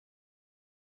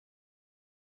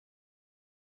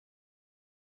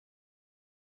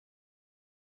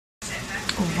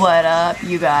What up,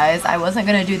 you guys? I wasn't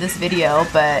gonna do this video,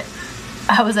 but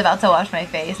I was about to wash my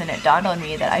face and it dawned on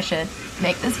me that I should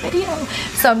make this video.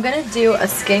 So I'm gonna do a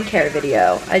skincare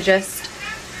video. I just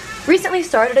recently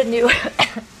started a new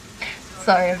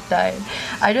sorry, I'm dying.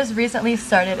 I just recently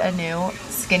started a new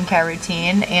skincare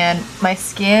routine and my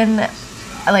skin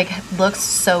like looks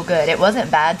so good. It wasn't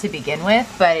bad to begin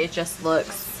with, but it just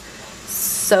looks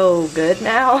so good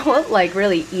now. Like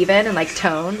really even and like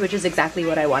toned, which is exactly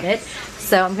what I wanted.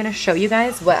 So I'm gonna show you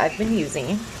guys what I've been using.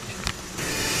 I'm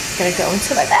gonna go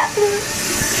into my bathroom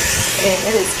and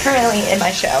it is currently in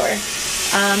my shower.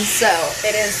 So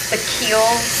it is the Kiehl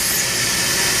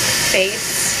face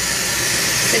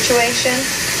situation.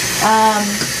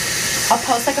 I'll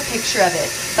post like a picture of it,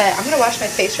 but I'm gonna wash my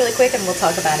face really quick and we'll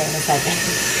talk about it in a second.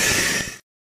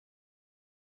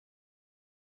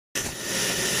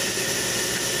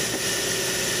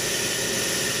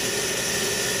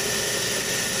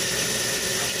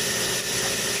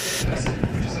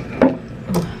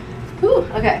 Whew,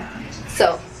 okay,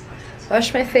 so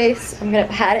wash my face. I'm gonna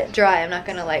pat it dry. I'm not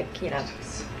gonna like, you know,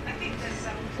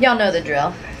 y'all know the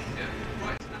drill.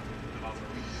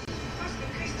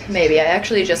 Maybe, I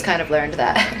actually just kind of learned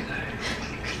that.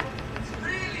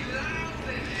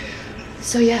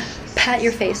 So yeah, pat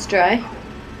your face dry.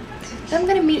 Then I'm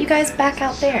gonna meet you guys back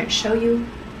out there and show you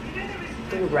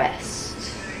the rest.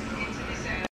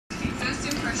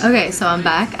 Okay, so I'm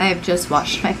back. I have just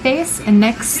washed my face, and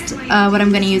next what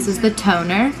I'm gonna use is the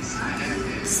toner.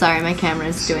 Sorry, my camera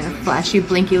is doing a flashy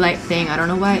blinky light thing. I don't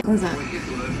know why. What is that?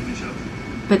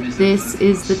 But this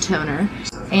is the toner,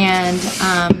 and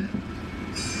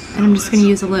I'm just gonna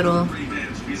use a little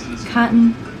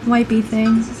cotton wipey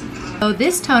thing. So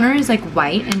this toner is like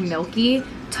white and milky.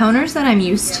 Toners that I'm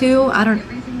used to, I don't,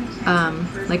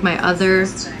 like my other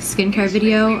skincare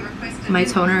video, my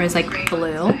toner is like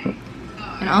blue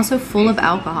and also full of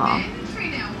alcohol.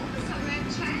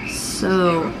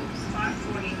 So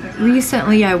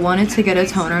recently I wanted to get a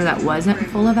toner that wasn't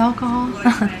full of alcohol.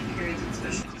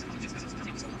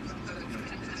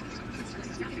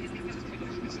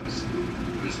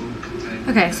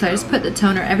 Okay, so I just put the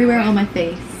toner everywhere on my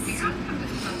face.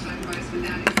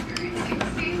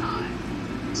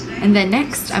 And then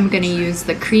next, I'm going to use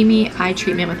the creamy eye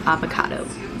treatment with avocado.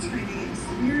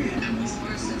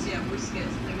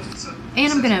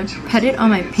 And I'm going to put it on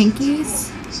my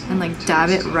pinkies and like dab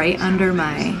it right under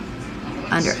my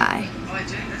under eye.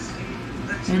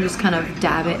 And just kind of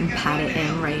dab it and pat it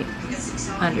in right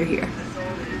under here.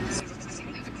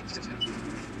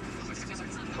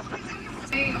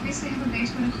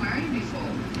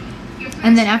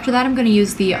 And then after that, I'm going to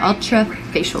use the Ultra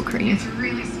facial cream.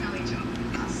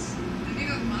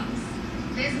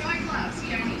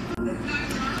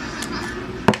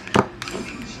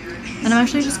 And I'm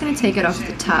actually just going to take it off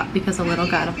the top because a little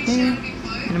got up there.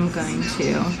 And I'm going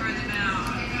to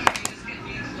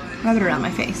rub it around my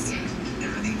face.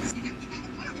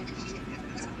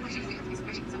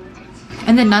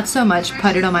 And then not so much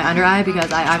put it on my under eye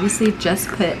because I obviously just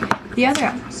put the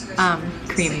other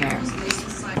cream there.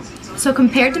 So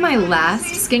compared to my last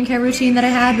skincare routine that I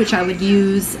had, which I would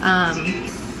use,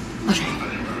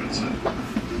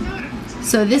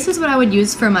 so this is what I would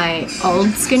use for my old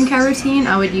skincare routine.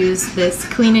 I would use this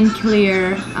Clean and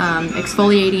Clear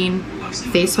exfoliating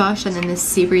face wash and then this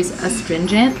Sea Breeze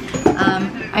astringent.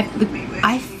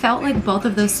 I felt like both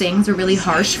of those things were really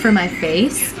harsh for my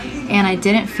face, and I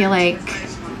didn't feel like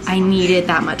I needed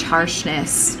that much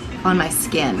harshness on my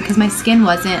skin because my skin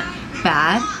wasn't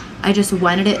bad. I just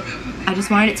wanted it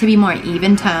to be more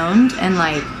even toned and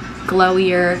like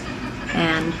glowier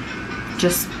and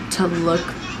just to look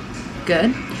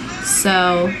good.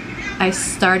 So I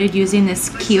started using this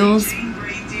Kiehl's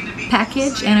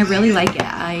package and I really like it.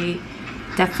 I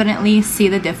definitely see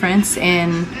the difference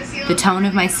in the tone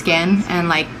of my skin, and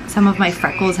like some of my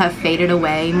freckles have faded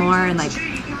away more, and like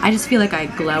I just feel like I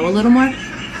glow a little more.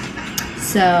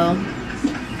 So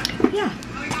yeah,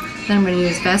 then I'm going to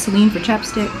use Vaseline for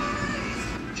chapstick.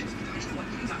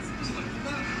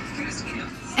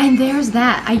 And there's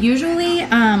that. I usually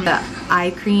the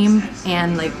eye cream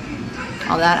and like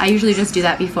all that, I usually just do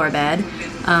that before bed.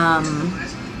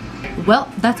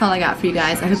 Well, that's all I got for you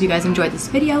guys. I hope you guys enjoyed this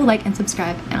video. Like and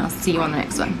subscribe, and I'll see you on the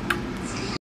next one.